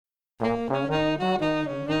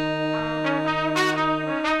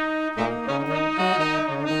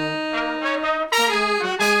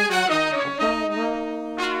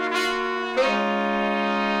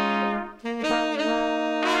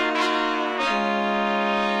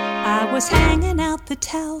I was hanging out the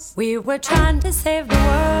towels. We were trying to save the world.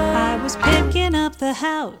 I was picking up the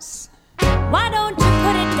house. Why don't you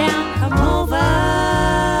put it down? Come over.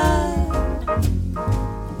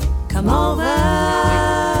 Come over.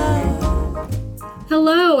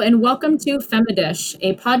 Hello, and welcome to Femidish,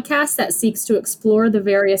 a podcast that seeks to explore the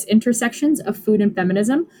various intersections of food and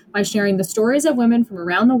feminism by sharing the stories of women from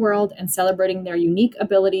around the world and celebrating their unique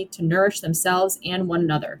ability to nourish themselves and one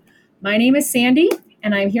another. My name is Sandy,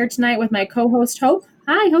 and I'm here tonight with my co-host, Hope.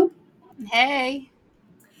 Hi, Hope. Hey.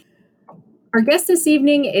 Our guest this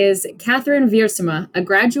evening is Catherine Wiersema, a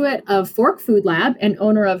graduate of Fork Food Lab and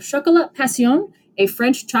owner of Chocolat Passion, a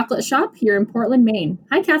French chocolate shop here in Portland, Maine.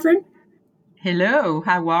 Hi, Catherine. Hello,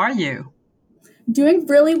 how are you? Doing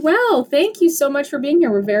really well. Thank you so much for being here.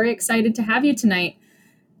 We're very excited to have you tonight.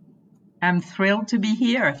 I'm thrilled to be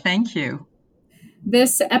here. Thank you.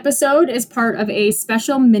 This episode is part of a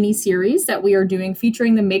special mini-series that we are doing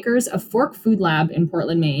featuring the makers of Fork Food Lab in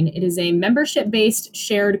Portland, Maine. It is a membership-based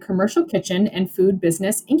shared commercial kitchen and food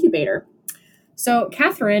business incubator. So,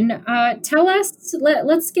 Catherine, tell us,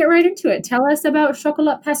 let's get right into it. Tell us about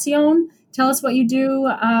Chocolat Passion. Tell us what you do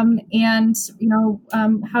and,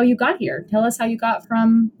 how you got here. Tell us how you got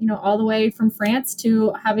from, all the way from France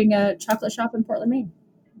to having a chocolate shop in Portland, Maine.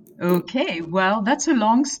 Okay, well, that's a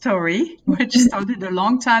long story, which started a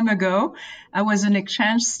long time ago. I was an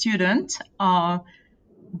exchange student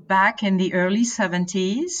back in the early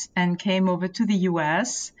 70s and came over to the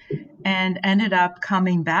US and ended up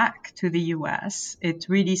coming back to the US. It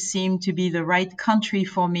really seemed to be the right country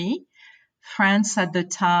for me. France at the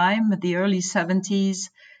time, the early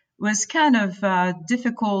 70s, was kind of a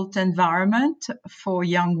difficult environment for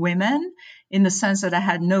young women in the sense that I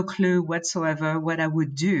had no clue whatsoever what I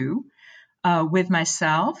would do with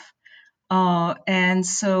myself. And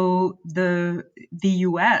so the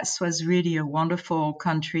US was really a wonderful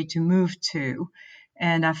country to move to.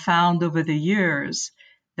 And I found over the years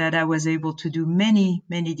that I was able to do many,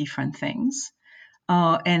 many different things.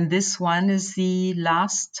 And this one is the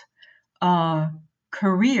last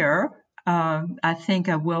career I think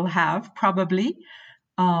I will have probably.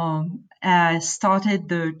 I started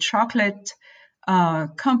the chocolate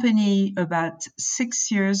company about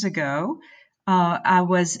 6 years ago. I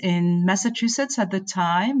was in Massachusetts at the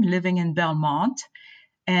time, living in Belmont,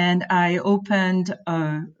 and I opened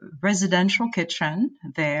a residential kitchen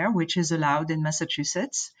there, which is allowed in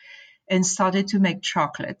Massachusetts, and started to make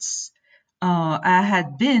chocolates. I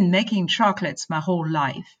had been making chocolates my whole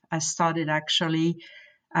life.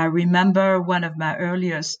 I remember one of my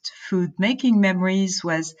earliest food making memories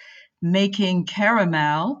was making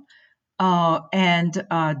caramel and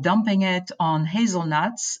dumping it on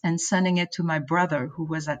hazelnuts and sending it to my brother who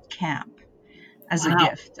was at camp as a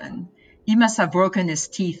gift. And he must have broken his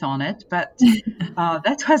teeth on it, but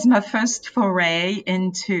that was my first foray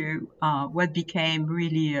into what became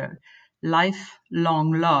really a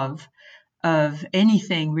lifelong love of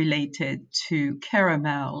anything related to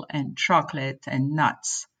caramel and chocolate and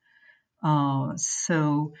nuts.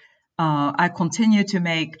 So I continue to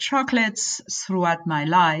make chocolates throughout my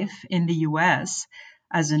life in the US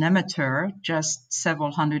as an amateur, just several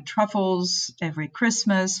hundred truffles every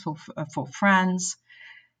Christmas for friends,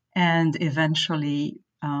 and eventually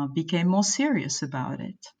became more serious about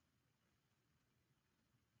it.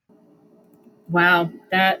 Wow,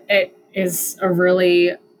 it is a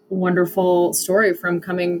really wonderful story from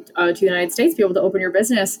coming to the United States to be able to open your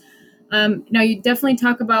business. Now, you definitely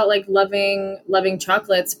talk about like loving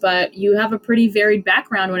chocolates, but you have a pretty varied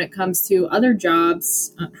background when it comes to other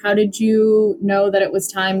jobs. How did you know that it was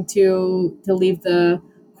time to leave the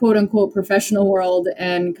quote unquote professional world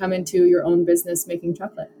and come into your own business making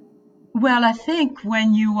chocolate? Well, I think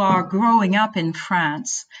when you are growing up in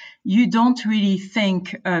France, you don't really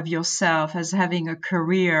think of yourself as having a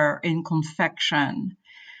career in confection.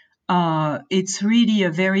 It's really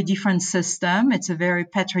a very different system. It's a very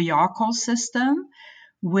patriarchal system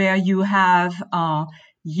where you have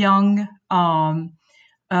young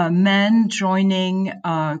men joining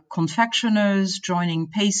confectioners, joining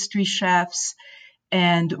pastry chefs,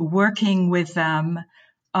 and working with them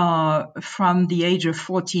from the age of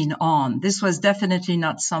 14 on. This was definitely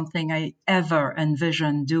not something I ever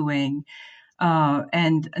envisioned doing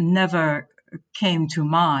and never came to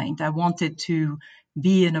mind. I wanted to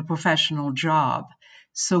be in a professional job.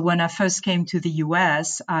 So when I first came to the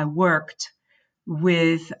US, I worked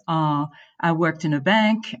in a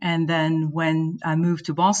bank. And then when I moved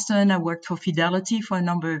to Boston, I worked for Fidelity for a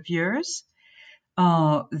number of years.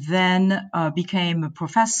 Then became a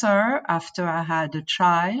professor after I had a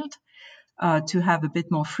child to have a bit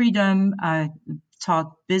more freedom. I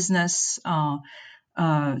taught business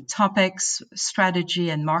topics, strategy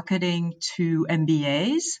and marketing to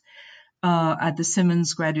MBAs at the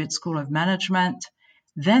Simmons Graduate School of Management,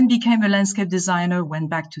 then became a landscape designer, went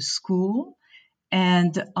back to school,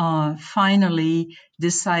 and finally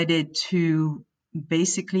decided to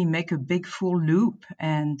basically make a big full loop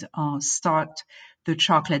and start the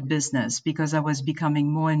chocolate business because I was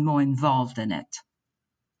becoming more and more involved in it.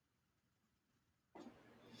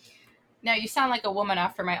 Now, you sound like a woman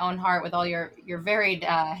after my own heart with all your varied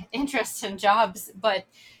interests and jobs, but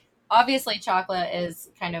obviously chocolate is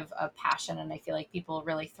kind of a passion, and I feel like people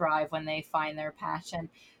really thrive when they find their passion.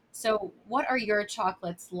 So what are your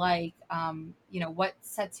chocolates like? What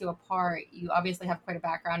sets you apart? You obviously have quite a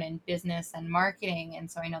background in business and marketing,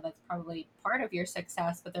 and so I know that's probably part of your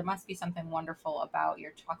success, but there must be something wonderful about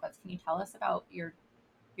your chocolates. Can you tell us about your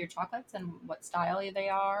chocolates and what style they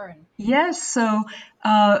are? And Yes, so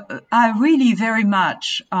I really very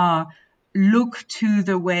much look to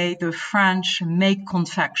the way the French make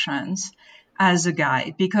confections as a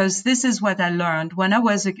guide, because this is what I learned when I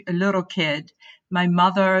was a little kid. My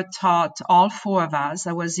mother taught all four of us,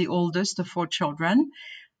 I was the oldest of four children,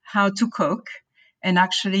 how to cook. And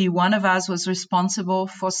actually, one of us was responsible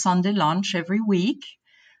for Sunday lunch every week.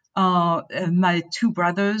 My two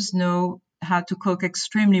brothers know how to cook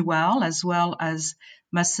extremely well as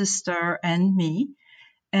my sister and me.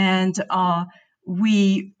 And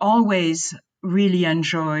we always really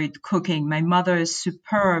enjoyed cooking. My mother is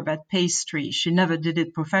superb at pastry. She never did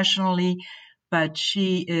it professionally, but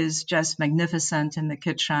she is just magnificent in the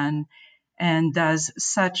kitchen and does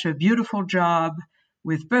such a beautiful job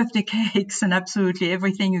with birthday cakes and absolutely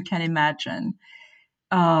everything you can imagine.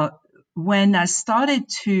 When I started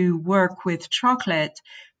to work with chocolate,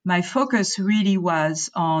 my focus really was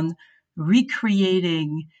on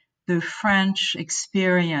recreating the French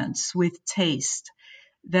experience with taste.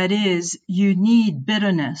 That is, you need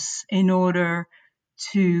bitterness in order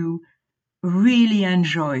to really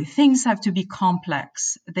enjoy. Things have to be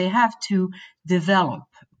complex. They have to develop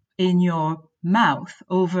in your mouth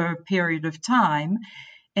over a period of time,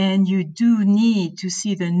 and you do need to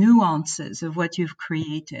see the nuances of what you've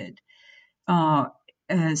created.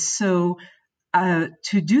 So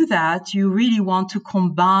to do that, you really want to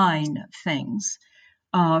combine things.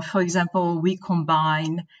 For example, we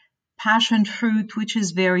combine passion fruit, which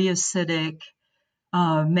is very acidic,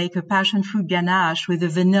 make a passion fruit ganache with a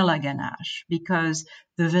vanilla ganache because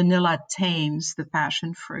the vanilla tames the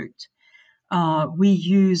passion fruit. We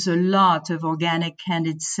use a lot of organic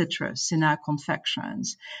candied citrus in our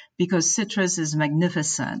confections because citrus is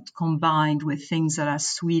magnificent combined with things that are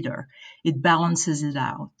sweeter. It balances it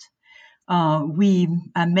out. We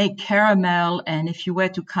make caramel, and if you were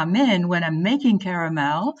to come in when I'm making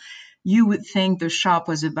caramel, you would think the shop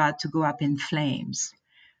was about to go up in flames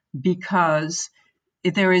because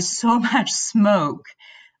there is so much smoke.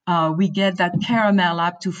 We get that caramel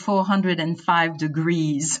up to 405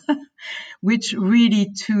 degrees, which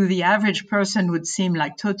really to the average person would seem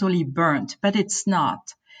like totally burnt, but it's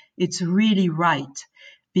not. It's really right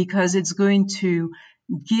because it's going to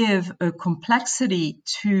give a complexity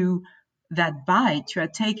to that bite you are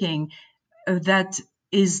taking that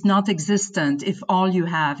is not existent if all you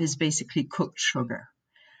have is basically cooked sugar.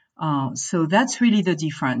 So that's really the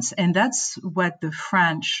difference. And that's what the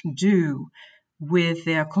French do with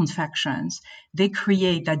their confections. They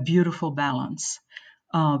create that beautiful balance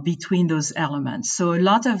between those elements. So a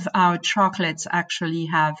lot of our chocolates actually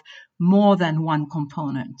have more than one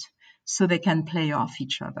component, so they can play off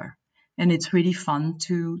each other. And it's really fun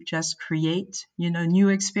to just create, new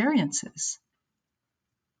experiences.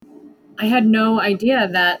 I had no idea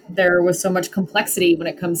that there was so much complexity when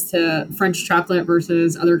it comes to French chocolate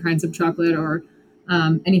versus other kinds of chocolate or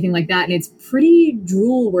anything like that. And it's pretty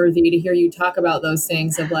drool worthy to hear you talk about those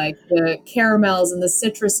things of like the caramels and the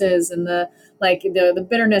citruses and the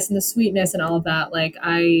bitterness and the sweetness and all of that. Like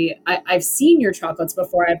I've seen your chocolates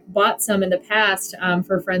before. I've bought some in the past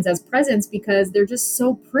for friends as presents because they're just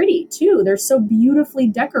so pretty too. They're so beautifully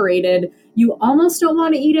decorated. You almost don't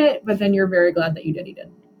want to eat it, but then you're very glad that you did eat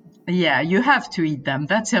it. Yeah, you have to eat them.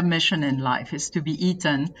 That's your mission in life, is to be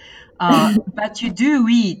eaten. But you do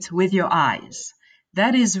eat with your eyes.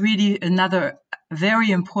 That is really another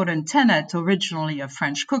very important tenet originally of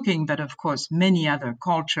French cooking, but of course many other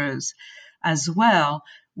cultures as well,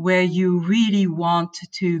 where you really want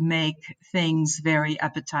to make things very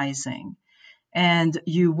appetizing. And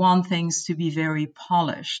you want things to be very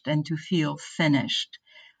polished and to feel finished.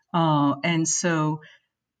 And so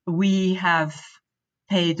we have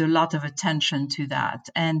paid a lot of attention to that.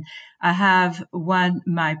 And I have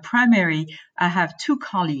two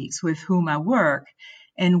colleagues with whom I work,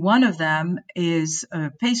 And one of them is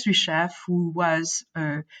a pastry chef who was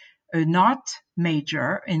an art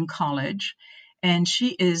major in college, and she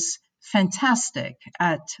is fantastic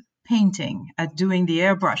at painting, at doing the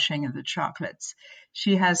airbrushing of the chocolates.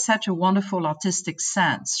 She has such a wonderful artistic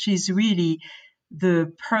sense. She's really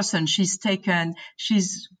the person. She's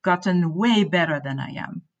gotten way better than I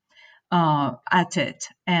am at it.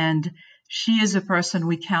 And she is a person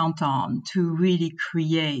we count on to really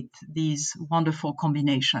create these wonderful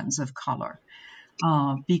combinations of color,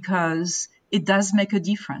 because it does make a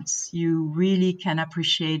difference. You really can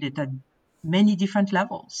appreciate it at many different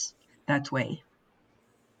levels that way.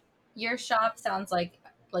 Your shop sounds like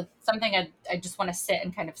something I just want to sit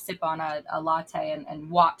and kind of sip on a latte and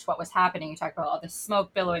watch what was happening. You talked about all the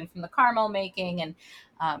smoke billowing from the caramel making, and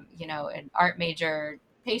an art major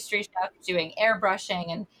pastry chef doing airbrushing,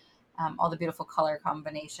 and all the beautiful color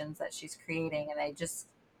combinations that she's creating. And I just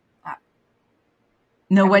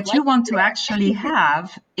no, what you want to actually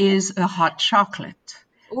have is a hot chocolate.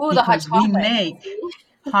 Ooh, the hot chocolate. We make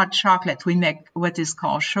hot chocolate. We make what is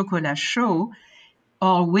called chocolat chaud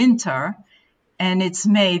all winter, and it's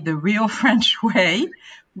made the real French way,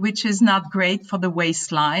 which is not great for the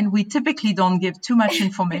waistline. We typically don't give too much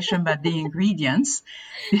information about the ingredients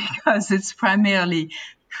because it's primarily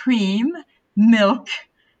cream, milk,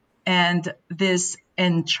 and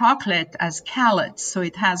chocolate as calots. So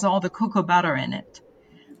it has all the cocoa butter in it,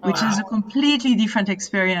 which is a completely different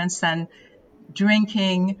experience than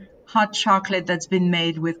drinking hot chocolate that's been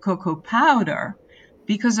made with cocoa powder,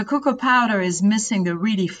 because the cocoa powder is missing the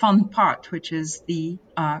really fun part, which is the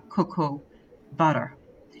cocoa butter.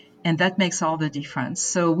 And that makes all the difference.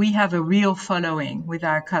 So we have a real following with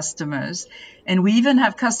our customers. And we even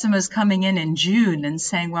have customers coming in June and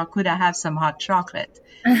saying, well, could I have some hot chocolate?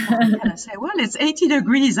 And I say, well, it's 80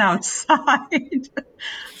 degrees outside.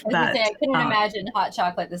 I couldn't imagine hot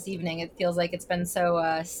chocolate this evening. It feels like it's been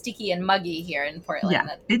so sticky and muggy here in Portland.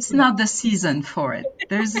 Yeah, it's not the season for it.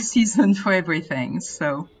 There's a season for everything.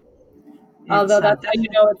 So, although that's how you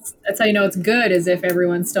know it's good, is if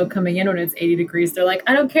everyone's still coming in when it's 80 degrees. They're like,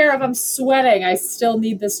 I don't care if I'm sweating. I still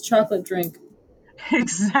need this chocolate drink.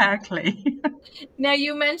 Exactly. Now,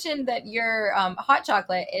 you mentioned that your hot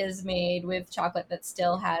chocolate is made with chocolate that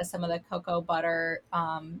still has some of the cocoa butter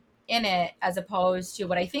in it, as opposed to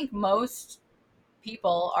what I think most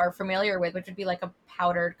people are familiar with, which would be like a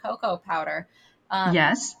powdered cocoa powder.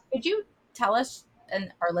 Yes. Could you tell us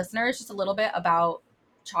and our listeners just a little bit about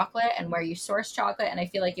chocolate and where you source chocolate? And I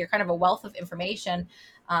feel like you're kind of a wealth of information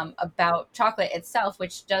about chocolate itself,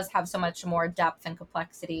 which does have so much more depth and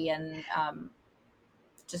complexity and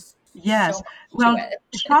just yes. So well,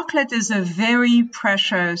 chocolate is a very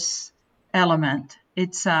precious element.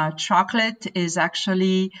 Chocolate is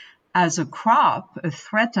actually, as a crop, a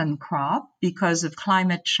threatened crop because of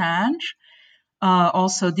climate change,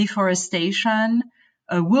 also deforestation,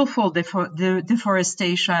 willful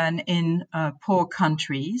deforestation in poor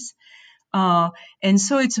countries. And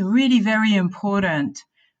so it's really very important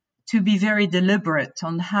to be very deliberate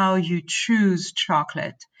on how you choose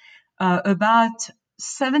chocolate. About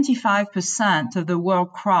 75% of the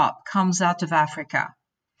world crop comes out of Africa.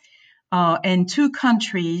 And 2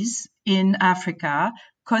 countries in Africa,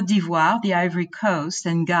 Côte d'Ivoire, the Ivory Coast,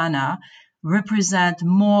 and Ghana, represent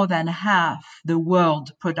more than half the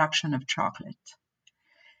world production of chocolate.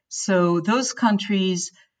 So those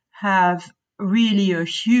countries have really a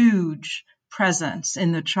huge presence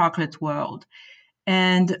in the chocolate world.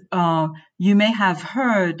 And you may have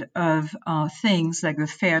heard of things like the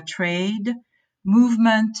fair trade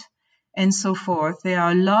movement and so forth. There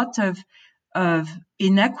are a lot of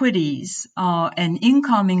inequities and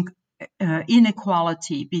income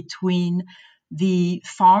inequality between the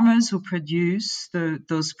farmers who produce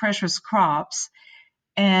those precious crops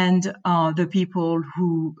and the people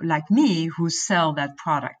who, like me, who sell that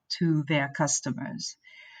product to their customers.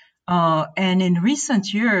 And in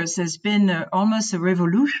recent years, there's been almost a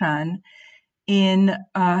revolution in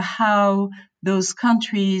how those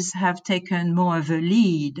countries have taken more of a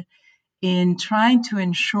lead in trying to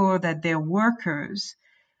ensure that their workers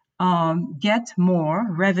get more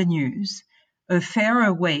revenues, a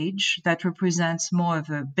fairer wage that represents more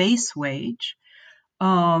of a base wage,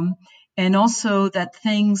 and also that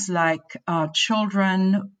things like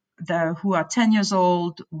children who are 10 years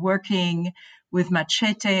old working with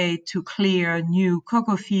machete to clear new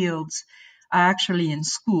cocoa fields are actually in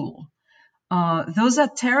school. Those are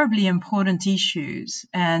terribly important issues,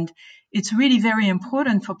 and it's really very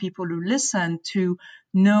important for people who listen to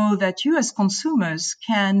know that you as consumers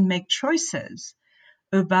can make choices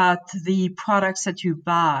about the products that you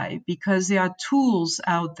buy, because there are tools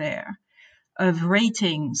out there of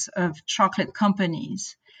ratings of chocolate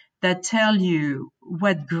companies that tell you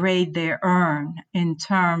what grade they earn in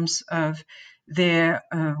terms of their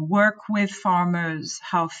work with farmers,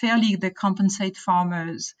 how fairly they compensate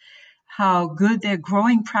farmers, how good their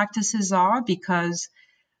growing practices are, because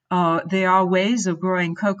there are ways of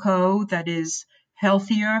growing cocoa that is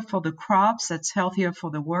healthier for the crops, that's healthier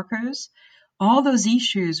for the workers. All those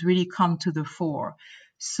issues really come to the fore.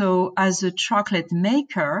 So as a chocolate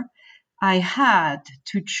maker, I had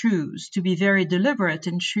to choose, to be very deliberate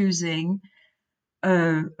in choosing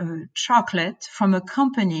a chocolate from a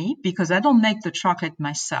company, because I don't make the chocolate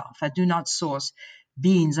myself. I do not source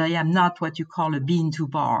beans. I am not what you call a bean to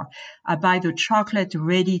bar. I buy the chocolate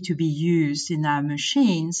ready to be used in our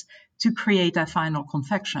machines to create our final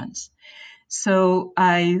confections. So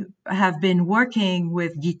I have been working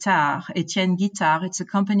with Guittard, Etienne Guittard. It's a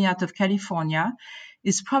company out of California.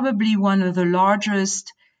 It's probably one of the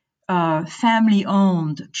largest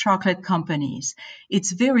family-owned chocolate companies.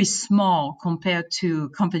 It's very small compared to a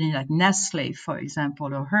company like Nestle, for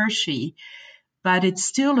example, or Hershey, but it's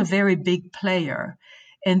still a very big player.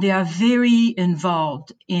 And they are very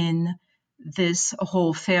involved in this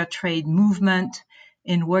whole fair trade movement,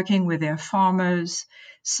 in working with their farmers.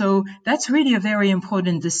 So that's really a very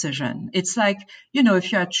important decision. It's like,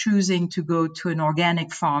 if you are choosing to go to an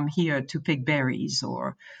organic farm here to pick berries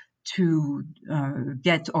or to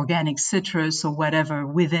get organic citrus or whatever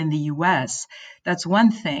within the US, that's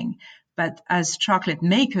one thing. But as chocolate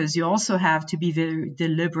makers, you also have to be very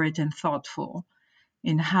deliberate and thoughtful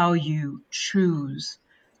in how you choose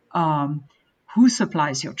who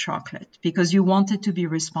supplies your chocolate, because you want it to be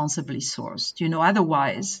responsibly sourced.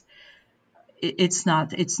 Otherwise, it's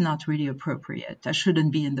not really appropriate. I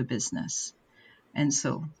shouldn't be in the business. And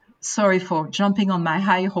so, sorry for jumping on my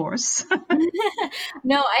high horse.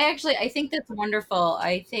 No, I think that's wonderful.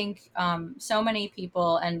 I think so many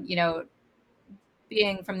people, and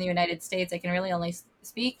being from the United States, I can really only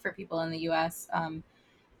speak for people in the US.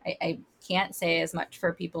 I can't say as much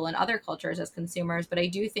for people in other cultures as consumers, but I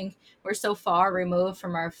do think we're so far removed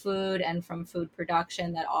from our food and from food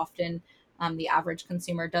production that often the average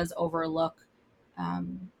consumer does overlook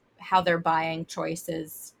how their buying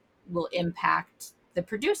choices will impact the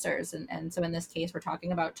producers. And so in this case, we're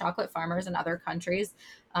talking about chocolate farmers in other countries,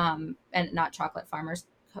 and not chocolate farmers,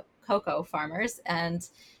 cocoa farmers, and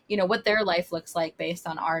what their life looks like based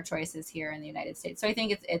on our choices here in the United States. So I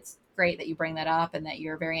think it's great that you bring that up and that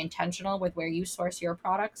you're very intentional with where you source your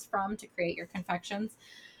products from to create your confections.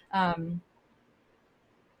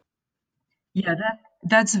 Yeah,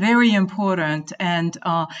 that's very important. And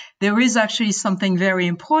there is actually something very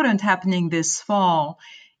important happening this fall,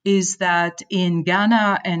 is that in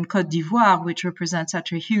Ghana and Cote d'Ivoire, which represent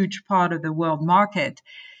such a huge part of the world market,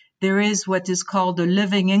 there is what is called the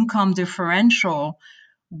living income differential,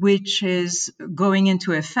 which is going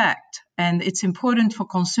into effect. And it's important for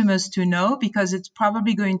consumers to know, because it's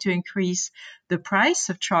probably going to increase the price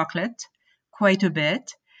of chocolate quite a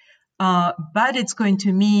bit. But it's going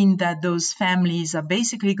to mean that those families are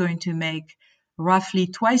basically going to make roughly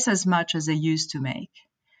twice as much as they used to make,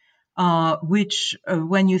 which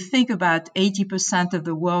when you think about 80% of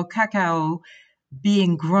the world cacao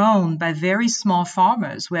being grown by very small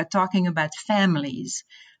farmers, we're talking about families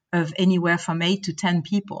of anywhere from 8 to 10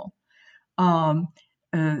 people.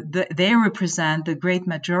 They represent the great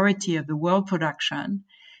majority of the world production.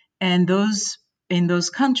 And in those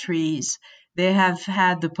countries, they have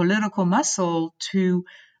had the political muscle to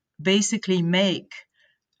basically make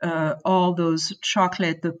all those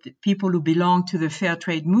chocolate, the people who belong to the fair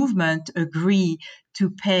trade movement agree to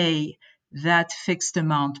pay that fixed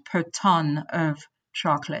amount per ton of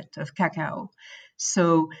chocolate, of cacao.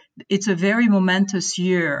 So it's a very momentous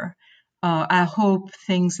year. I hope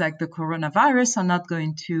things like the coronavirus are not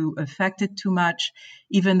going to affect it too much,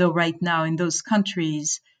 even though right now in those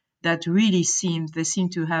countries that really seem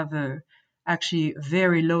to have actually a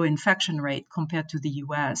very low infection rate compared to the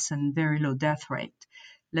US and very low death rate.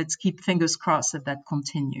 Let's keep fingers crossed that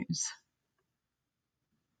continues.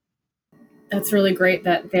 That's really great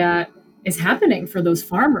that is happening for those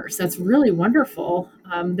farmers. That's really wonderful.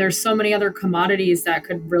 There's so many other commodities that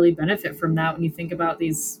could really benefit from that when you think about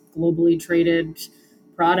these globally traded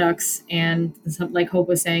products, and like Hope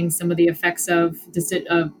was saying, some of the effects of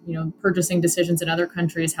purchasing decisions in other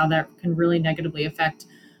countries, how that can really negatively affect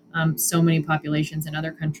so many populations in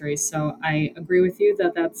other countries. So I agree with you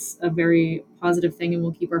that that's a very positive thing, and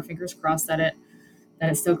we'll keep our fingers crossed that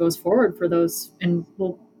it still goes forward for those and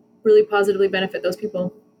will really positively benefit those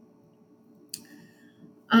people.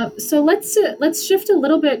 So let's shift a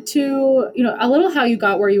little bit to a little how you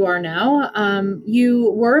got where you are now.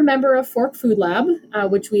 You were a member of Fork Food Lab,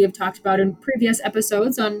 which we have talked about in previous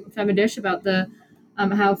episodes on Femidish about the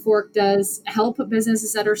how Fork does help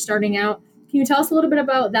businesses that are starting out. Can you tell us a little bit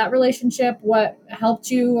about that relationship? What helped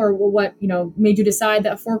you, or what made you decide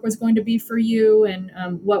that Fork was going to be for you, and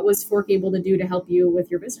what was Fork able to do to help you with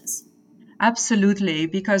your business? Absolutely,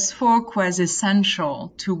 because Fork was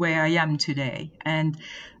essential to where I am today. And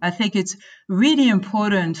I think it's really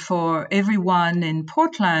important for everyone in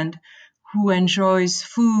Portland who enjoys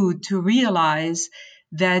food to realize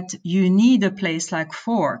that you need a place like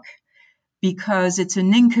Fork because it's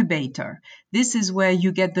an incubator. This is where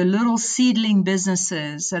you get the little seedling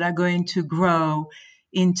businesses that are going to grow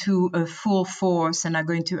into a full force and are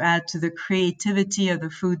going to add to the creativity of the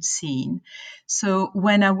food scene. So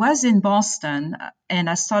when I was in Boston and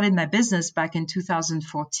I started my business back in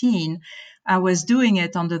 2014, I was doing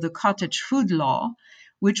it under the cottage food law,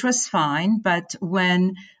 which was fine. But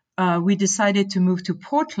when we decided to move to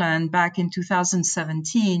Portland back in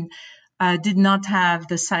 2017, did not have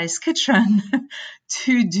the size kitchen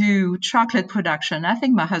to do chocolate production. I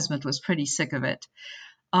think my husband was pretty sick of it,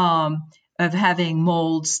 of having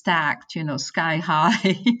mold stacked, sky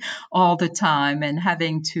high all the time and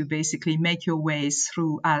having to basically make your ways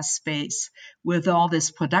through our space with all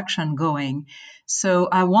this production going. So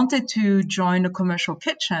I wanted to join a commercial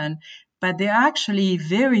kitchen, but there are actually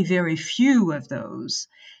very, very few of those,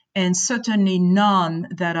 and certainly none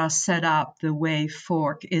that are set up the way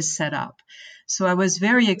Fork is set up. So I was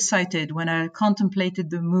very excited when I contemplated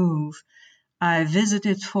the move. I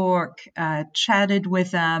visited Fork, chatted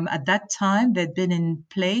with them. At that time, they'd been in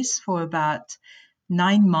place for about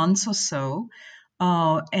 9 months or so,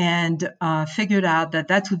 and figured out that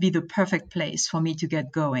that would be the perfect place for me to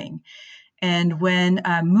get going. And when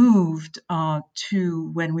we moved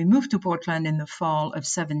to Portland in the fall of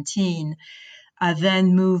 17, I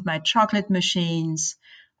then moved my chocolate machines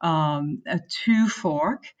to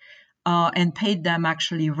Fork and paid them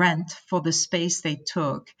actually rent for the space they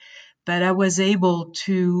took. But I was able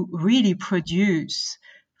to really produce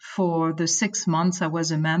for the 6 months I was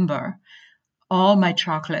a member all my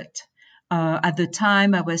chocolate. At the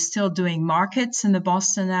time, I was still doing markets in the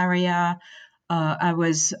Boston area.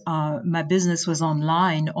 My business was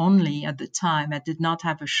online only at the time. I did not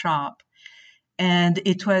have a shop. And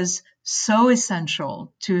it was so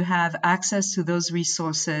essential to have access to those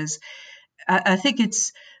resources. I think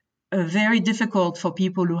it's very difficult for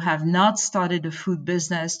people who have not started a food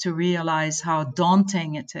business to realize how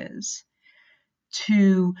daunting it is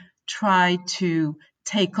to try to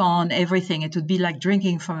take on everything. It would be like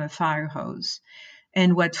drinking from a fire hose.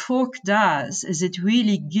 And what Fork does is it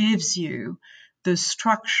really gives you the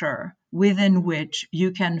structure within which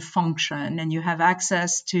you can function, and you have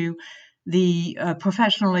access to the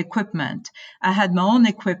professional equipment. I had my own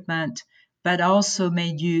equipment, but I also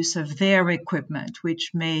made use of their equipment,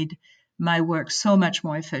 which made my work so much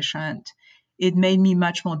more efficient. It made me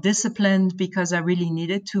much more disciplined because I really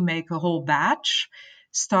needed to make a whole batch,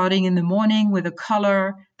 starting in the morning with the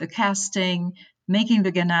color, the casting, making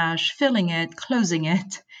the ganache, filling it, closing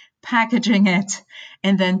it, packaging it,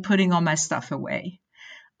 and then putting all my stuff away.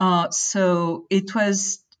 So it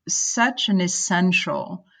was such an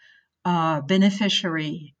essential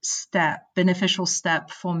beneficial step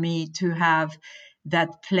for me to have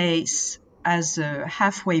that place as a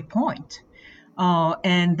halfway point.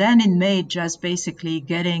 And then it made just basically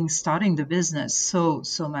starting the business so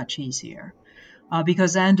much easier.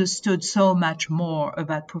 Because I understood so much more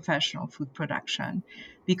about professional food production.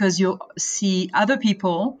 Because you see other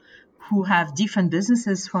people who have different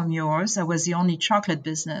businesses from yours. I was the only chocolate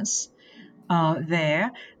business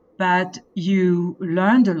there, but you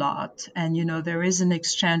learned a lot, and there is an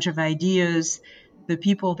exchange of ideas. The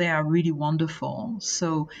people there are really wonderful.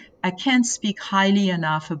 So I can't speak highly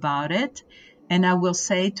enough about it. And I will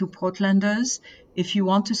say to Portlanders, if you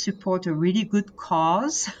want to support a really good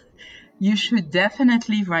cause, you should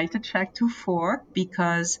definitely write a check to Fork,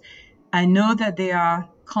 because I know that they are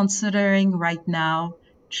considering right now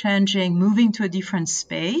moving to a different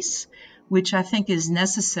space, which I think is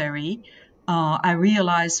necessary. I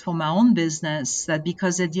realized for my own business that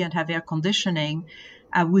because they didn't have air conditioning,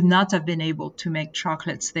 I would not have been able to make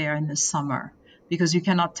chocolates there in the summer, because you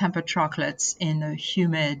cannot temper chocolates in a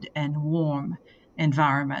humid and warm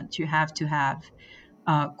environment. You have to have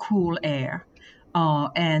cool air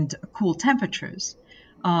and cool temperatures.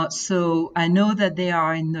 So I know that they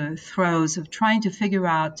are in the throes of trying to figure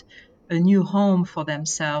out a new home for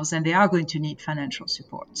themselves, and they are going to need financial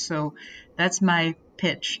support. So that's my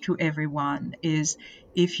pitch to everyone is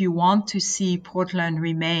if you want to see Portland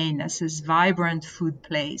remain as this vibrant food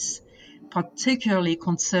place, particularly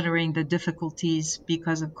considering the difficulties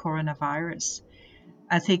because of coronavirus,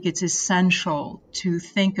 I think it's essential to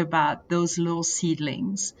think about those little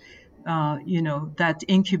seedlings, that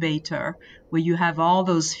incubator where you have all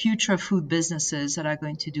those future food businesses that are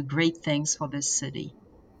going to do great things for this city.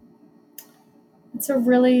 It's a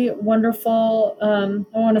really wonderful,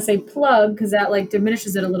 I want to say plug because that like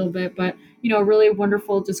diminishes it a little bit, but a really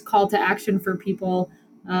wonderful just call to action for people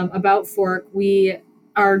about Fork. We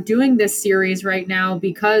are doing this series right now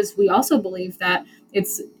because we also believe that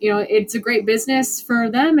it's a great business for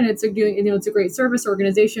them and it's a great service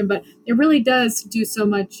organization, but it really does do so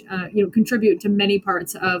much, contribute to many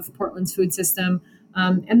parts of Portland's food system.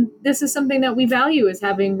 And this is something that we value is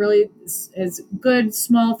having really as good,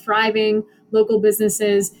 small, thriving local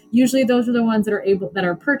businesses. Usually those are the ones that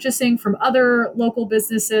are purchasing from other local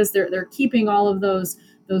businesses. They're keeping all of those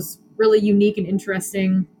really unique and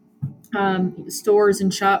interesting stores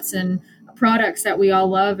and shops and products that we all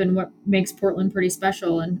love and what makes Portland pretty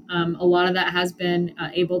special. And a lot of that has been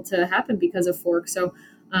able to happen because of Fork. So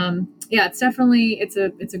it's definitely, it's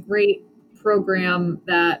a great program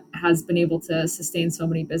that has been able to sustain so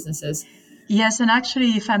many businesses. Yes, and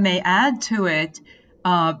actually, if I may add to it,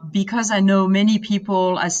 because I know many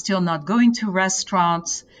people are still not going to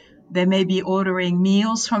restaurants, they may be ordering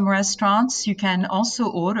meals from restaurants. You can also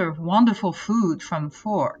order wonderful food from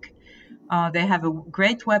Fork. They have a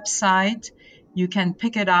great website. You can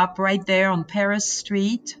pick it up right there on Paris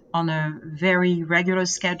Street on a very regular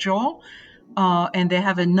schedule. And they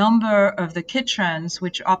have a number of the kitchens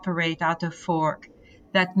which operate out of Fork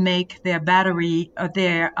that make their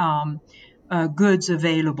goods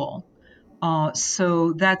available.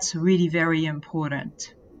 So that's really very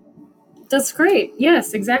important. That's great.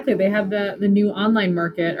 Yes, exactly. They have the new online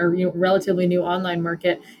market or relatively new online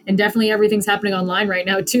market, and definitely everything's happening online right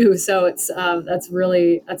now too. So it's that's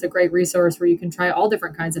a great resource where you can try all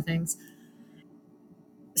different kinds of things.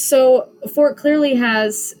 So Fork clearly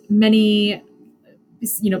has many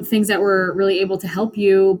things that were really able to help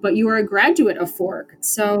you, but you are a graduate of Fork.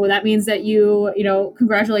 So that means that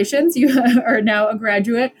congratulations, you are now a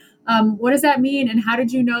graduate. What does that mean? And how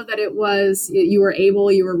did you know that you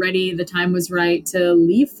were ready, the time was right to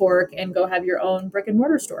leave Fork and go have your own brick and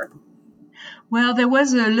mortar store? Well, there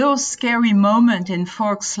was a little scary moment in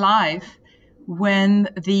Fork's life when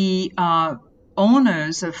the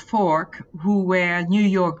owners of Fork, who were New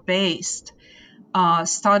York based,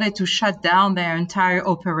 started to shut down their entire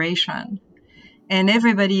operation. And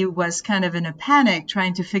everybody was kind of in a panic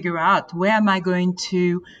trying to figure out, where am I going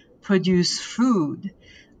to produce food?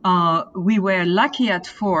 We were lucky at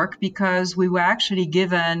Fork because we were actually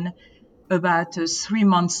given about a 3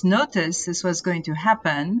 months notice this was going to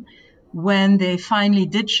happen. When they finally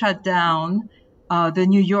did shut down, the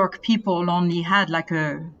New York people only had like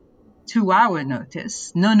a 2-hour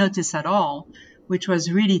notice, no notice at all, which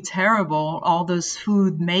was really terrible. All those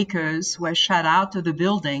food makers were shut out of the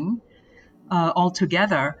building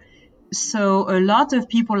altogether. So a lot of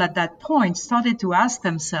people at that point started to ask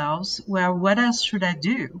themselves, well, what else should I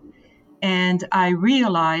do? And I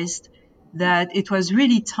realized that it was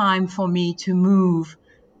really time for me to move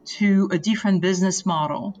to a different business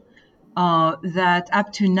model. That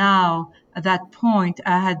up to now, at that point,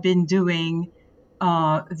 I had been doing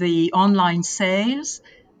the online sales,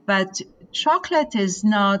 but chocolate is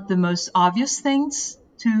not the most obvious things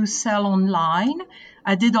to sell online.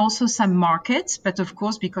 I did also some markets, but of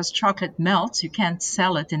course, because chocolate melts, you can't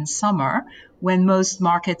sell it in summer when most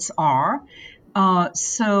markets are.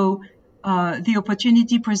 So the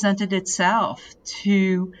opportunity presented itself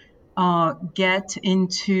to get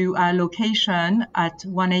into a location at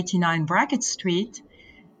 189 Brackett Street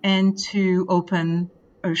and to open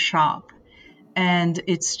a shop. And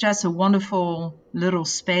it's just a wonderful little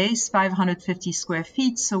space, 550 square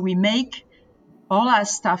feet. So we make all our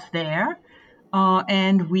stuff there,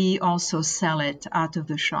 and we also sell it out of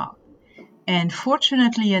the shop. And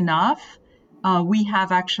fortunately enough, we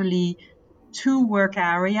have actually 2 work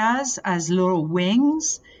areas as little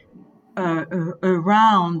wings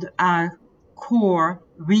around our core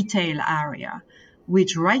retail area,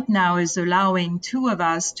 which right now is allowing 2 of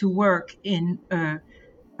us to work in a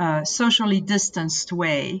socially distanced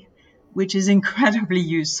way, which is incredibly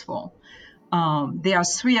useful. There are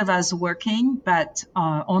 3 of us working, but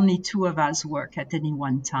only 2 of us work at any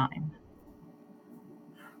one time.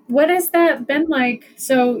 What has that been like?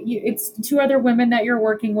 So it's 2 other women that you're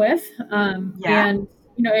working with, and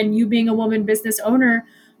and you being a woman business owner.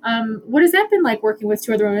 What has that been like working with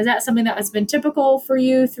two other women? Is that something that has been typical for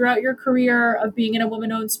you throughout your career of being in a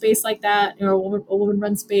woman-owned space like that, or a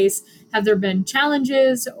woman-run space? Have there been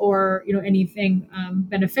challenges or anything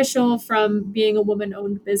beneficial from being a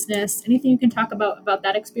woman-owned business? Anything you can talk about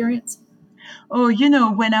that experience? Oh,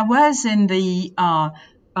 when I was in the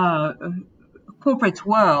corporate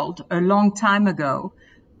world a long time ago,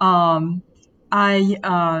 I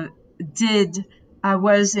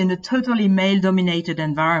was in a totally male-dominated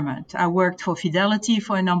environment. I worked for Fidelity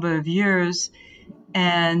for a number of years,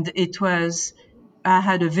 and I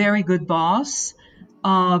had a very good boss,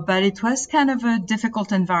 but it was kind of a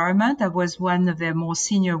difficult environment. I was one of their more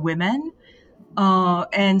senior women,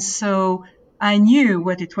 and so I knew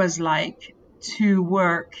what it was like to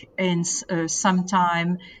work in a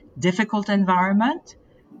sometime difficult environment.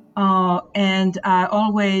 And I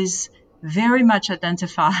always very much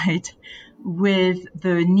identified with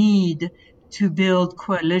the need to build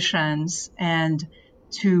coalitions and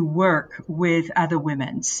to work with other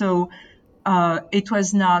women. So it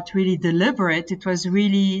was not really deliberate. It was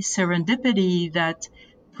really serendipity that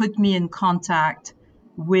put me in contact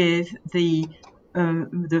with the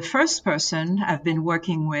first person I've been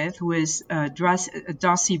working with, who is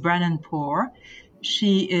Darcy Brennan-Poor.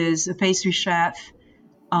 She is a pastry chef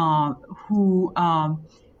who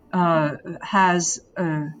has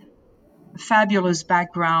a fabulous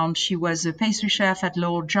background. She was a pastry chef at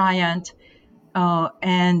L'Oreal Giant,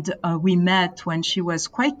 and we met when she was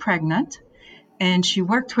quite pregnant. And she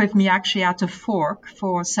worked with me actually at a Fork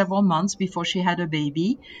for several months before she had a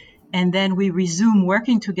baby. And then we resumed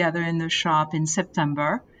working together in the shop in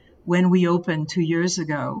September when we opened 2 years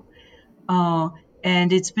ago.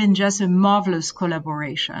 And it's been just a marvelous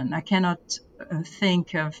collaboration. I cannot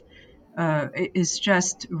think of, it's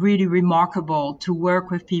just really remarkable to work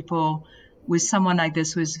with people, with someone like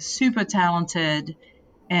this who is super talented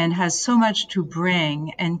and has so much to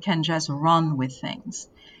bring and can just run with things.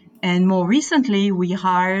 And more recently, we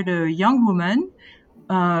hired a young woman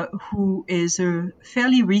who is a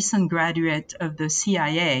fairly recent graduate of the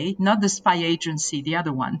CIA, not the spy agency, the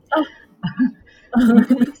other one.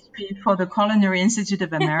 For the Culinary Institute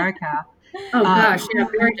of America. Oh gosh, yeah,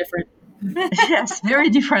 very different. Yes, very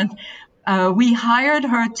different. We hired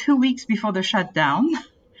her 2 weeks before the shutdown.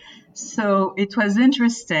 So it was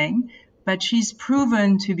interesting, but she's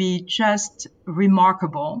proven to be just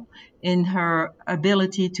remarkable in her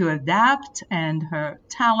ability to adapt and her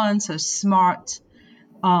talents, her smart.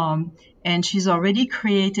 And she's already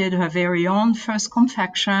created her very own first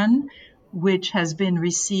confection, which has been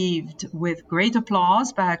received with great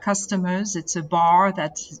applause by our customers. It's a bar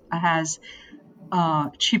that has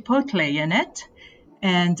chipotle in it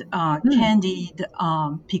and candied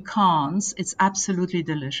pecans. It's absolutely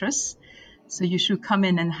delicious. So you should come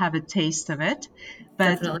in and have a taste of it.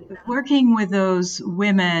 But definitely. Working with those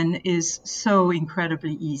women is so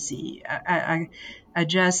incredibly easy.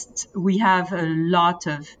 We have a lot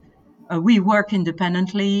of, we work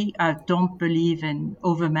independently. I don't believe in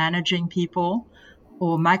overmanaging people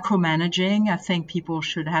or micromanaging. I think people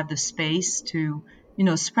should have the space to,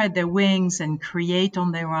 spread their wings and create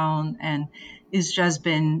on their own. And it's just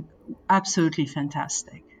been absolutely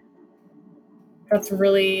fantastic. That's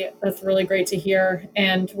really great to hear.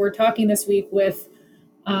 And we're talking this week with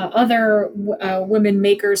other women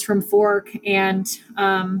makers from Fork, and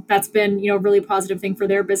that's been a really positive thing for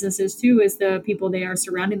their businesses too. Is the people they are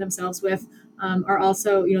surrounding themselves with are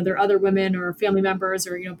also they're other women or family members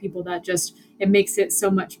or people that just it makes it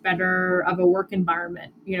so much better of a work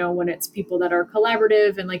environment. When it's people that are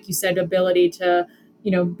collaborative and, like you said, ability to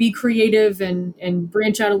be creative and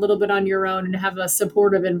branch out a little bit on your own and have a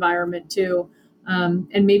supportive environment too.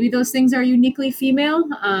 And maybe those things are uniquely female,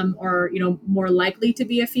 or more likely to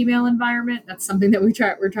be a female environment. That's something that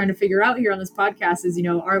we're trying to figure out here on this podcast. Is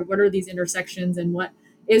what are these intersections, and what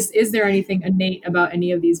is there anything innate about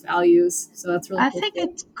any of these values? So that's really. I think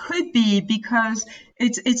it could be, because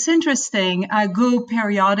it's interesting. I go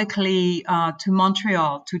periodically to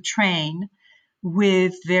Montreal to train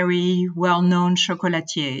with very well-known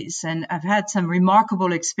chocolatiers, and I've had some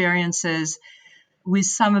remarkable experiences with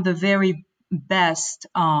some of the very best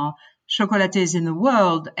chocolatiers in the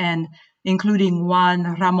world, and including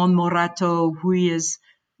one, Ramon Morato, who is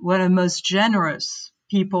one of the most generous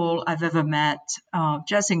people I've ever met,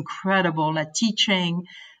 just incredible at teaching,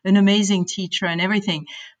 an amazing teacher and everything.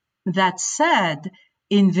 That said,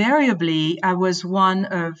 invariably, I was one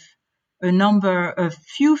of a number of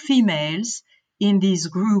few females in this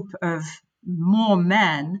group of more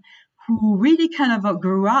men who really kind of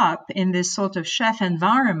grew up in this sort of chef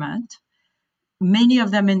environment, many of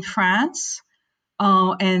them in France,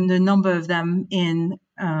 and a number of them in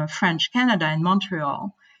French Canada in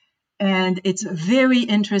Montreal. And it's very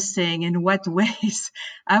interesting in what ways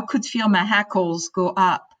I could feel my hackles go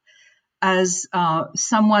up as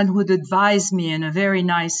someone would advise me in a very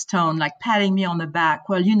nice tone, like patting me on the back.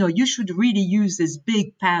 Well, you should really use this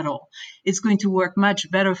big paddle. It's going to work much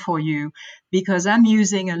better for you because I'm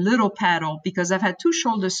using a little paddle because I've had 2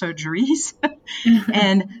 shoulder surgeries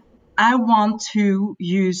and I want to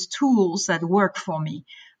use tools that work for me.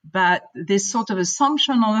 But this sort of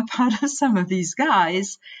assumption on the part of some of these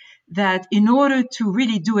guys that in order to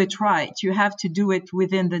really do it right, you have to do it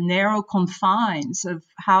within the narrow confines of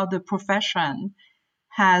how the profession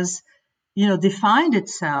has, defined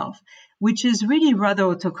itself, which is really rather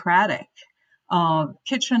autocratic.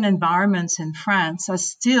 Kitchen environments in France are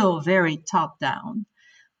still very top-down.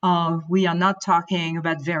 We are not talking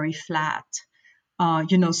about very flat,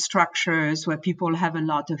 structures where people have a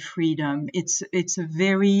lot of freedom. It's a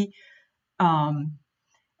very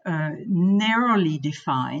narrowly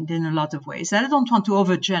defined in a lot of ways. And I don't want to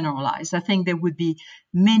overgeneralize. I think there would be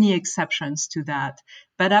many exceptions to that.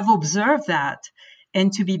 But I've observed that.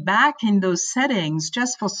 And to be back in those settings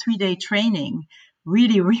just for 3-day training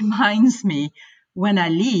really reminds me when I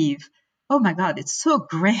leave, oh my God, it's so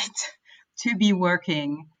great to be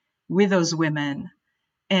working with those women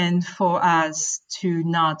and for us to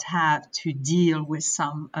not have to deal with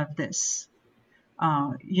some of this.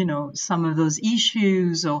 Some of those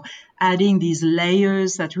issues or adding these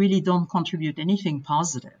layers that really don't contribute anything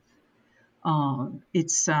positive.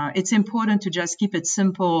 It's important to just keep it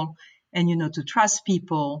simple and, to trust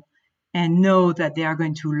people and know that they are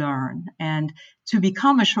going to learn. And to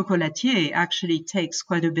become a chocolatier actually takes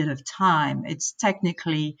quite a bit of time. It's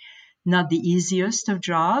technically not the easiest of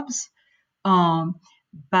jobs,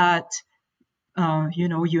 but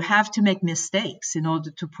you have to make mistakes in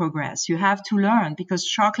order to progress. You have to learn because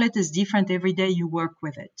chocolate is different every day you work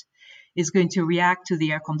with it. It's going to react to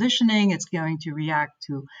the air conditioning. It's going to react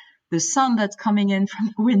to the sun that's coming in from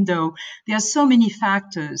the window. There are so many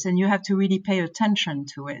factors and you have to really pay attention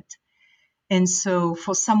to it. And so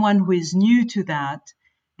for someone who is new to that,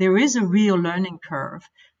 there is a real learning curve,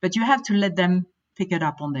 but you have to let them pick it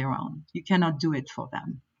up on their own. You cannot do it for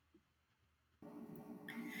them.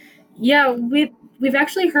 Yeah, we've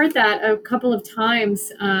actually heard that a couple of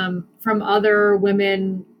times from other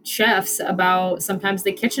women chefs about sometimes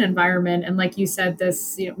the kitchen environment, and like you said,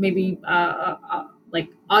 this maybe like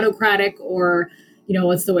autocratic, or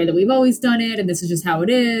it's the way that we've always done it, and this is just how it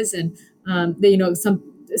is, and some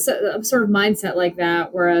sort of mindset like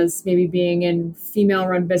that. Whereas maybe being in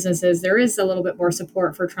female-run businesses, there is a little bit more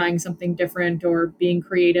support for trying something different or being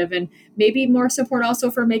creative, and maybe more support also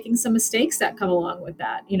for making some mistakes that come along with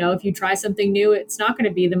that. If you try something new, it's not going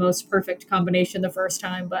to be the most perfect combination the first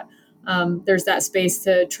time, but there's that space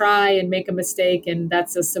to try and make a mistake, and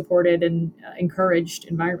that's a supported and encouraged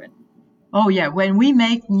environment. Oh yeah, when we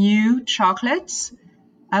make new chocolates,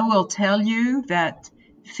 I will tell you that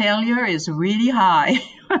failure is really high.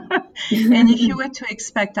 And if you were to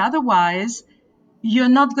expect otherwise, you're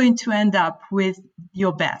not going to end up with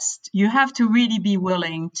your best. You have to really be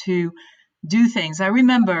willing to do things. I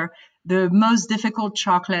remember the most difficult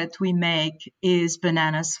chocolate we make is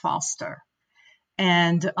Bananas Foster.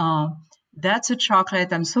 And that's a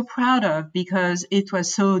chocolate I'm so proud of because it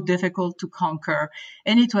was so difficult to conquer.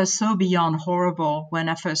 And it was so beyond horrible when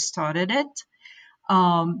I first started it.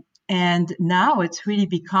 And now it's really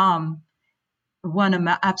become one of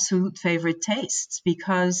my absolute favorite tastes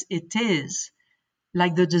because it is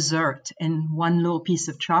like the dessert in one little piece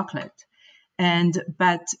of chocolate.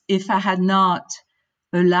 But if I had not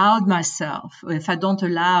allowed myself, or if I don't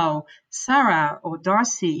allow Sarah or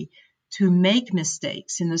Darcy to make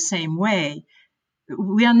mistakes in the same way,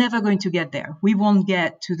 we are never going to get there. We won't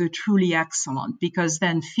get to the truly excellent because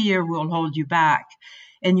then fear will hold you back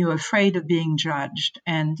and you're afraid of being judged.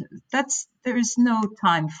 And there is no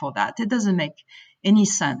time for that. It doesn't make any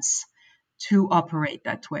sense to operate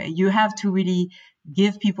that way. You have to really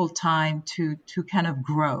give people time to kind of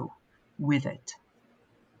grow with it.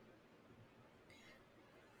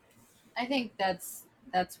 I think that's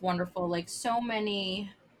wonderful. Like so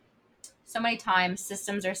many times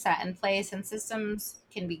systems are set in place, and systems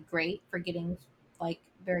can be great for getting like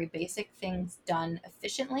very basic things done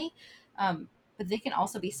efficiently. But they can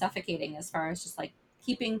also be suffocating as far as just like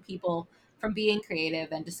keeping people from being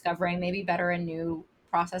creative and discovering maybe better and new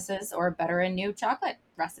processes or better and new chocolate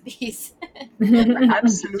recipes.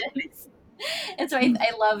 Absolutely. And so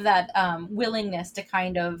I love that willingness to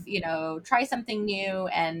kind of, try something new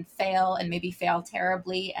and fail and maybe fail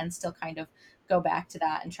terribly and still kind of go back to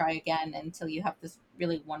that and try again until you have this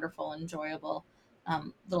really wonderful, enjoyable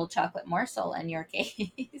little chocolate morsel in your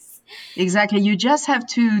case. Exactly. You just have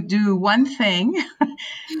to do one thing,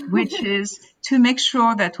 which is to make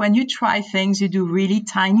sure that when you try things, you do really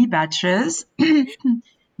tiny batches.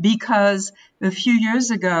 Because a few years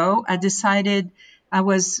ago, I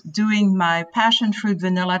was doing my passion fruit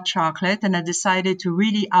vanilla chocolate, and I decided to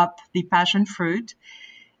really up the passion fruit.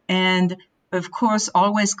 And of course,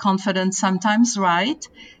 always confident, sometimes right.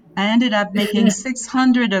 I ended up making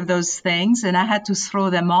 600 of those things, and I had to throw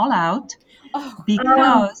them all out Oh,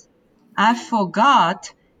 because I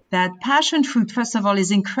forgot that passion fruit, first of all,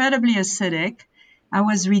 is incredibly acidic. I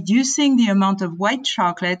was reducing the amount of white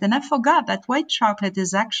chocolate, and I forgot that white chocolate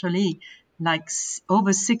is actually like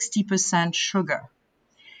over 60% sugar.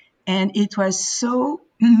 And it was so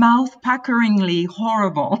mouth-puckeringly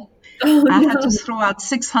horrible. I had to throw out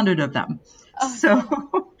 600 of them. oh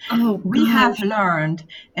So we have learned.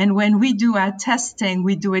 And when we do our testing,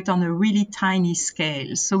 we do it on a really tiny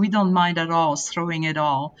scale. So we don't mind at all throwing it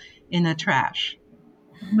all in the trash.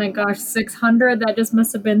 Oh my gosh, 600, that just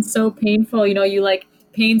must have been so painful. You know, you like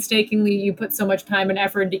painstakingly, you put so much time and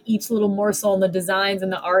effort into each little morsel and the designs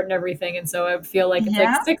and the art and everything. And so I feel like it's like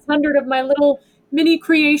Yeah, 600 of my little mini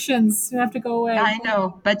creations have to go away. I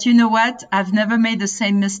know. But you know what? I've never made the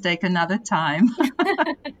same mistake another time.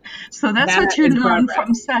 So that's That what you is learn progress.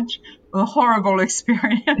 from such a horrible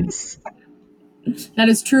experience. That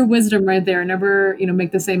is true wisdom right there. Never,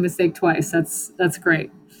 make the same mistake twice. That's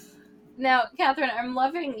great. Now, Catherine, I'm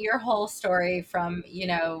loving your whole story from,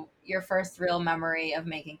 your first real memory of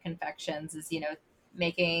making confections is,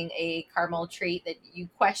 making a caramel treat that you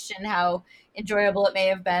question how enjoyable it may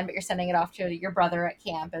have been, but you're sending it off to your brother at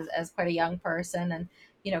camp as quite a young person, and,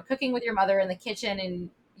 cooking with your mother in the kitchen, and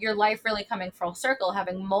your life really coming full circle,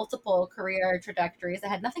 having multiple career trajectories that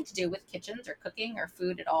had nothing to do with kitchens or cooking or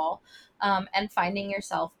food at all, and finding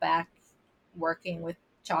yourself back working with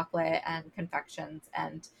chocolate and confections.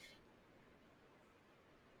 And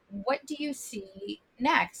what do you see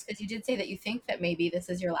next? Because you did say that you think that maybe this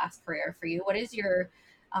is your last career for you. What is your,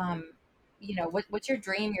 what's your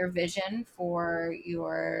dream, your vision for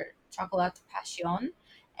your Chocolat Passion?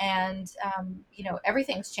 And,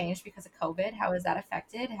 everything's changed because of COVID. How has that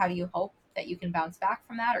affected? How do you hope that you can bounce back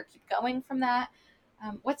from that or keep going from that?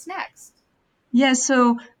 What's next? Yeah,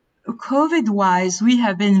 so COVID-wise, we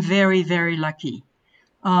have been very, very lucky.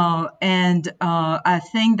 And I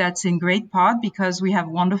think that's in great part because we have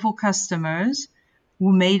wonderful customers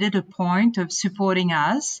who made it a point of supporting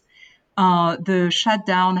us. The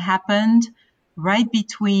shutdown happened right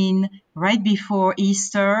before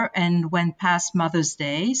Easter and went past Mother's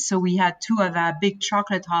Day. So we had two of our big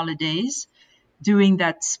chocolate holidays during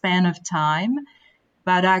that span of time.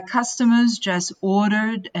 But our customers just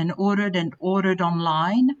ordered and ordered and ordered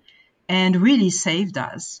online and really saved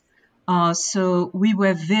us. So we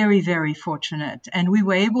were very, very fortunate. And we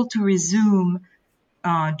were able to resume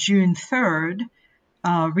June 3rd,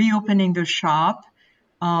 reopening the shop.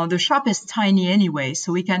 The shop is tiny anyway,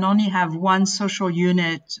 so we can only have one social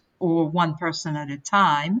unit or one person at a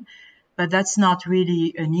time, but that's not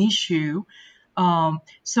really an issue.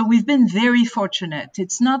 So we've been very fortunate.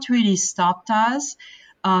 It's not really stopped us.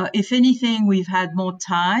 If anything, we've had more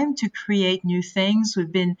time to create new things.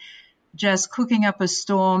 We've been just cooking up a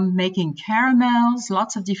storm, making caramels,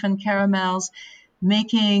 lots of different caramels,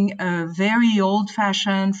 making a very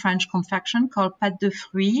old-fashioned French confection called pâte de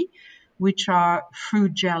fruits, which are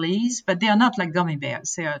fruit jellies, but they are not like gummy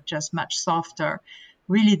bears. They are just much softer,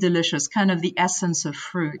 really delicious, kind of the essence of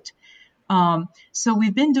fruit. So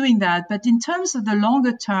we've been doing that. But in terms of the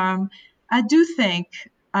longer term, I do think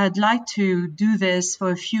I'd like to do this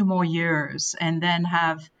for a few more years and then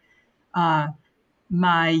have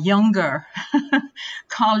my younger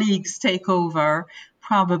colleagues take over,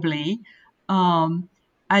 probably.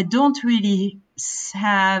 I don't really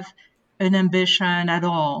have an ambition at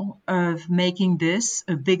all of making this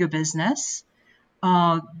a bigger business.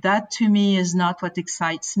 That to me is not what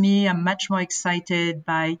excites me. I'm much more excited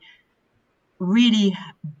by really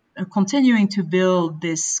continuing to build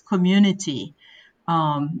this community.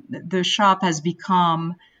 The shop has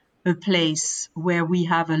become a place where we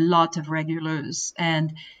have a lot of regulars,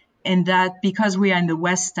 and that because we are in the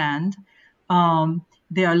West End,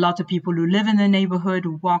 there are a lot of people who live in the neighborhood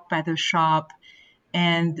who walk by the shop,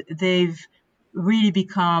 and they've really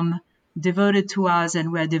become devoted to us,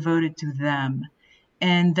 and we're devoted to them.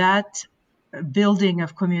 And that building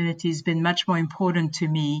of community has been much more important to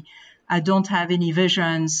me. I don't have any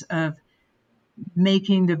visions of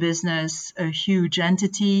making the business a huge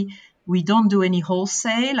entity. We don't do any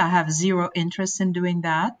wholesale. I have zero interest in doing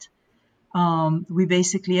that. We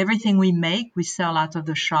basically, everything we make, we sell out of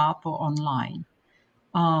the shop or online.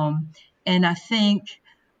 And I think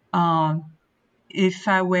if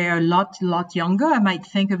I were a lot younger, I might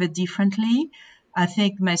think of it differently. I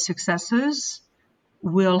think my successors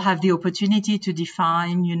will have the opportunity to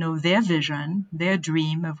define, their vision, their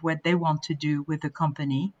dream of what they want to do with the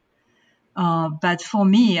company. But for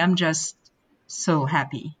me, I'm just so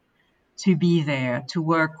happy to be there, to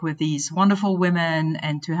work with these wonderful women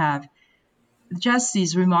and to have just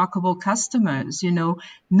these remarkable customers.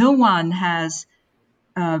 No one has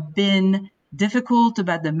been difficult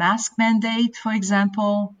about the mask mandate, for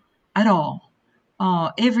example, at all.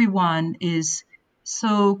 Everyone is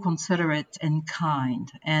so considerate and kind.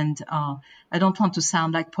 And I don't want to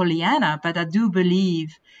sound like Pollyanna, but I do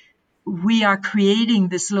believe we are creating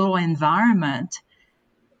this little environment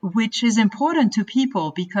which is important to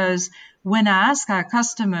people, because when I ask our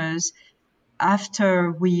customers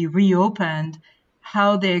after we reopened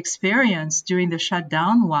how their experience during the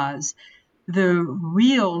shutdown was, the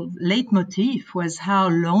real leitmotif was how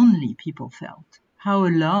lonely people felt, how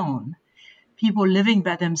alone. People living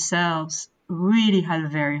by themselves really had a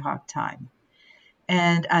very hard time.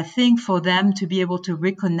 And I think for them to be able to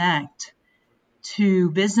reconnect to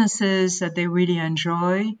businesses that they really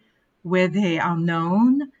enjoy, where they are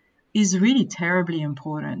known, is really terribly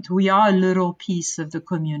important. We are a little piece of the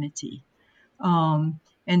community.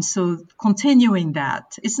 And so continuing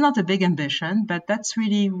that, it's not a big ambition, but that's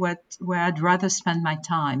really where I'd rather spend my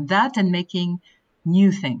time. That and making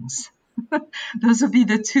new things. Those would be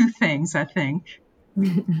the two things, I think.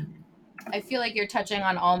 I feel like you're touching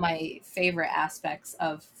on all my favorite aspects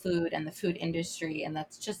of food and the food industry. And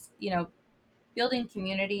that's just, building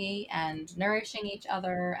community and nourishing each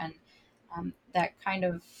other, and that kind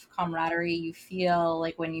of camaraderie you feel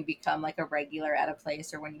like when you become like a regular at a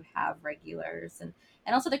place, or when you have regulars, and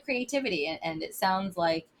also the creativity. And it sounds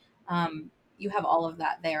like you have all of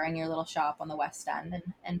that there in your little shop on the West End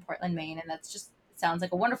in Portland, Maine. And that's just, sounds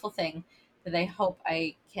like a wonderful thing that I hope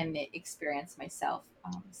I can experience myself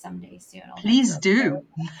someday soon. Please do.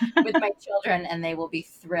 With my children, and they will be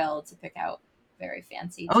thrilled to pick out very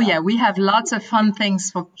fancy. Oh yeah, we have lots of fun things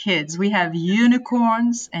for kids. We have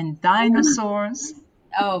unicorns and dinosaurs.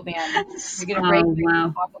 Oh man, you're gonna break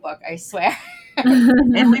my pocketbook, I swear.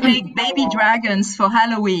 And we make baby dragons for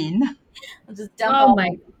Halloween. I'll just dump all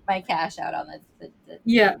my cash out on the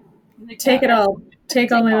yeah. Take it all.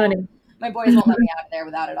 Take all my money. My boys won't let me out of there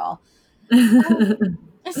without it all.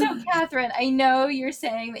 So, Catherine, I know you're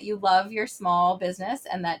saying that you love your small business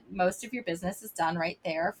and that most of your business is done right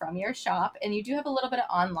there from your shop, and you do have a little bit of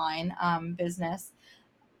online business.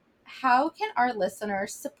 How can our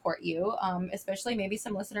listeners support you, especially maybe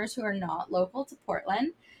some listeners who are not local to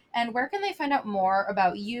Portland? And where can they find out more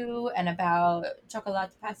about you and about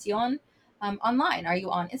Chocolat Passion online? Are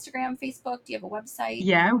you on Instagram, Facebook? Do you have a website?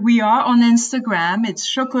 Yeah, we are on Instagram. It's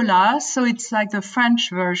Chocolat, so it's like the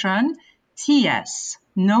French version. TS,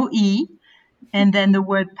 no E, and then the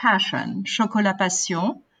word passion,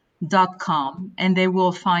 chocolatpassion.com, and they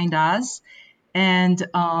will find us. And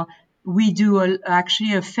we do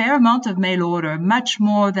actually a fair amount of mail order, much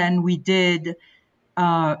more than we did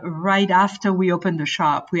right after we opened the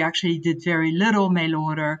shop. We actually did very little mail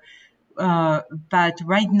order, but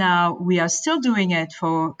right now we are still doing it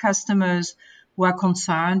for customers who are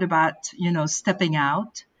concerned about, stepping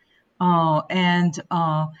out. And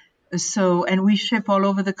we ship all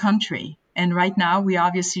over the country. And right now we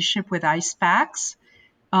obviously ship with ice packs.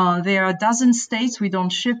 There are a dozen states we don't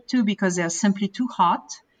ship to because they're simply too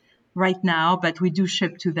hot right now, but we do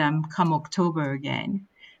ship to them come October again.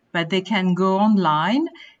 But they can go online,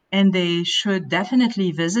 and they should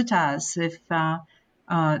definitely visit us if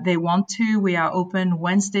they want to. We are open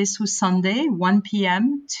Wednesday through Sunday, 1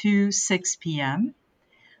 p.m. to 6 p.m.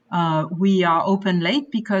 We are open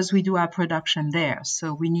late because we do our production there,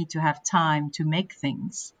 so we need to have time to make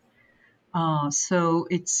things. So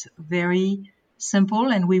it's very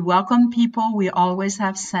simple, and we welcome people. We always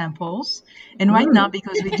have samples. And right now,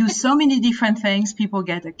 because we do so many different things, people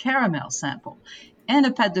get a caramel sample and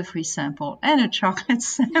a pâte de fruits sample and a chocolate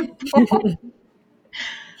sample.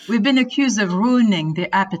 We've been accused of ruining their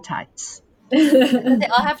appetites.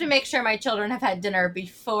 I'll have to make sure my children have had dinner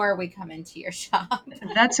before we come into your shop.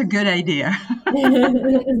 That's a good idea.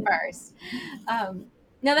 First.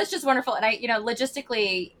 No, that's just wonderful. And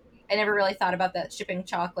logistically, I never really thought about that shipping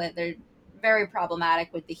chocolate. They're very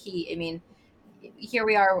problematic with the heat. I mean, here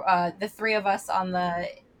we are, the three of us on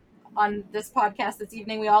this podcast this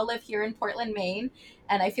evening. We all live here in Portland, Maine,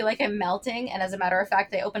 and I feel like I'm melting. And as a matter of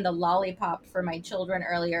fact, I opened a lollipop for my children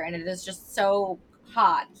earlier, and it is just so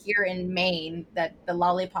hot here in Maine that the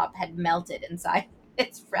lollipop had melted inside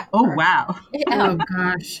its wrapper. Oh, wow. Oh,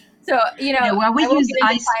 gosh. So, Yeah, well, we I won't use get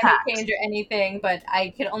into ice climate packs. change or anything, but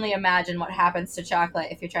I can only imagine what happens to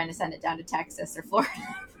chocolate if you're trying to send it down to Texas or Florida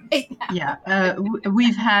right now. Yeah,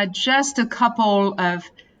 we've had just a couple of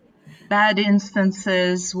bad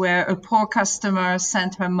instances where a poor customer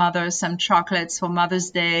sent her mother some chocolates for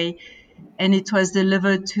Mother's Day, and it was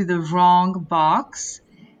delivered to the wrong box,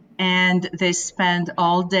 and they spent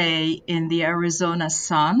all day in the Arizona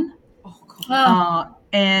sun. Oh, God.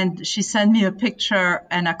 And she sent me a picture,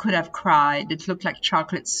 and I could have cried. It looked like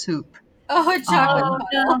chocolate soup. Oh, chocolate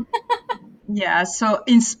puddle. Yeah, so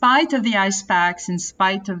in spite of the ice packs, in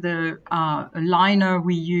spite of the liner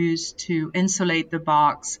we use to insulate the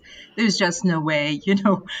box, there's just no way,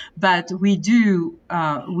 But we do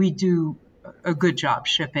a good job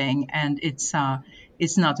shipping, and it's not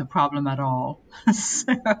a problem at all.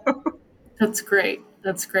 So. That's great.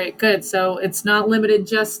 That's great. Good. So it's not limited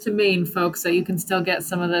just to Maine, folks. So you can still get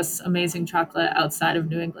some of this amazing chocolate outside of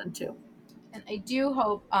New England too. And I do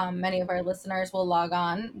hope many of our listeners will log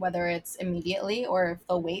on, whether it's immediately or if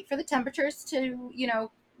they'll wait for the temperatures to,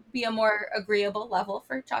 be a more agreeable level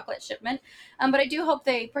for chocolate shipment. But I do hope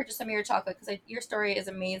they purchase some of your chocolate because your story is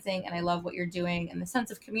amazing, and I love what you're doing and the sense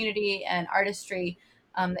of community and artistry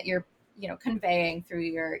that you're, conveying through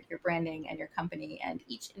your branding and your company and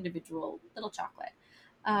each individual little chocolate.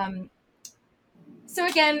 So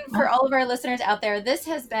again, for all of our listeners out there, this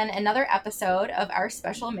has been another episode of our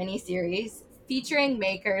special mini-series featuring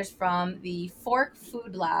makers from the Fork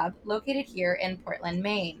Food Lab located here in Portland,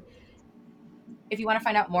 Maine. If you want to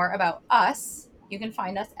find out more about us, you can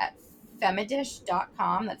find us at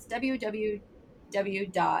femidish.com. That's www.femidish,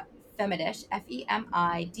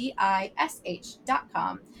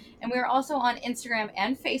 FEMIDISH.com. And we're also on Instagram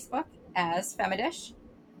and Facebook as Femidish.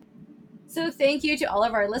 So thank you to all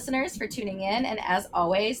of our listeners for tuning in. And as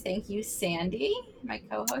always, thank you, Sandy, my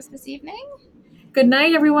co-host this evening. Good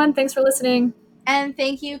night, everyone. Thanks for listening. And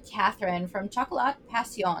thank you, Catherine from Chocolat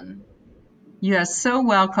Passion. You are so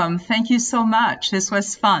welcome. Thank you so much. This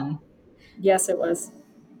was fun. Yes, it was.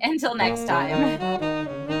 Until next time.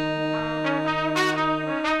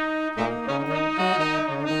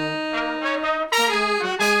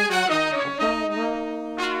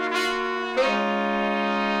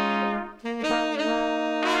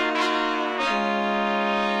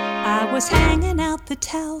 I was hanging out the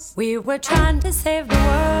towels. We were trying to save the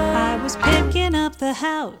world. I was picking up the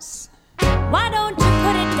house. Why don't you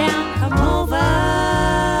put it down? Come over.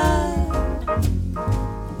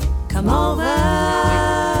 Come over.